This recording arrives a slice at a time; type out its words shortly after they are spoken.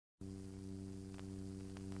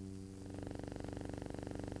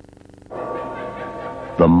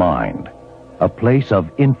The mind, a place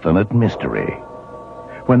of infinite mystery.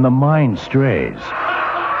 When the mind strays,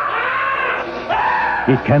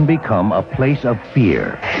 it can become a place of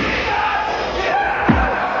fear.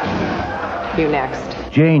 You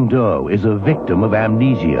next. Jane Doe is a victim of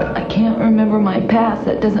amnesia. I can't remember my past.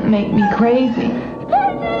 That doesn't make me crazy.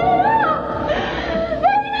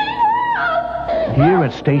 Here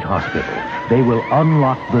at State Hospital, they will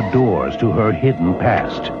unlock the doors to her hidden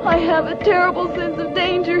past. I have a terrible sense of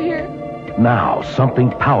danger here. Now,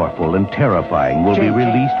 something powerful and terrifying will be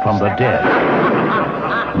released from the dead.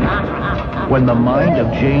 When the mind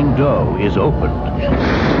of Jane Doe is opened,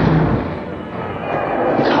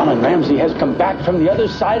 Colin Ramsey has come back from the other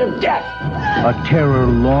side of death. a terror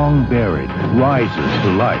long buried rises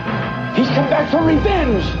to life. He's come back for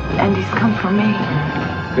revenge. And he's come for me.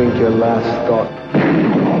 Think your last thought.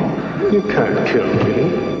 You can't kill me.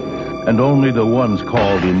 And only the ones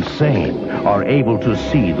called insane are able to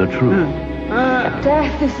see the truth.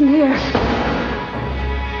 Death is near.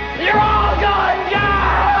 You're all going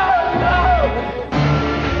down!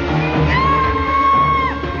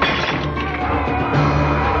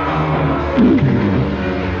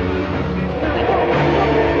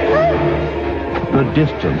 The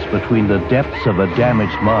distance between the depths of a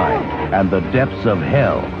damaged mind and the depths of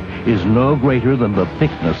hell is no greater than the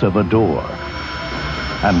thickness of a door.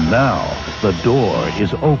 And now, the door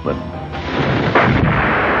is open.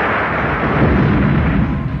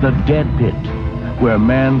 The dead pit, where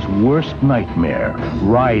man's worst nightmare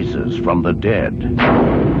rises from the dead.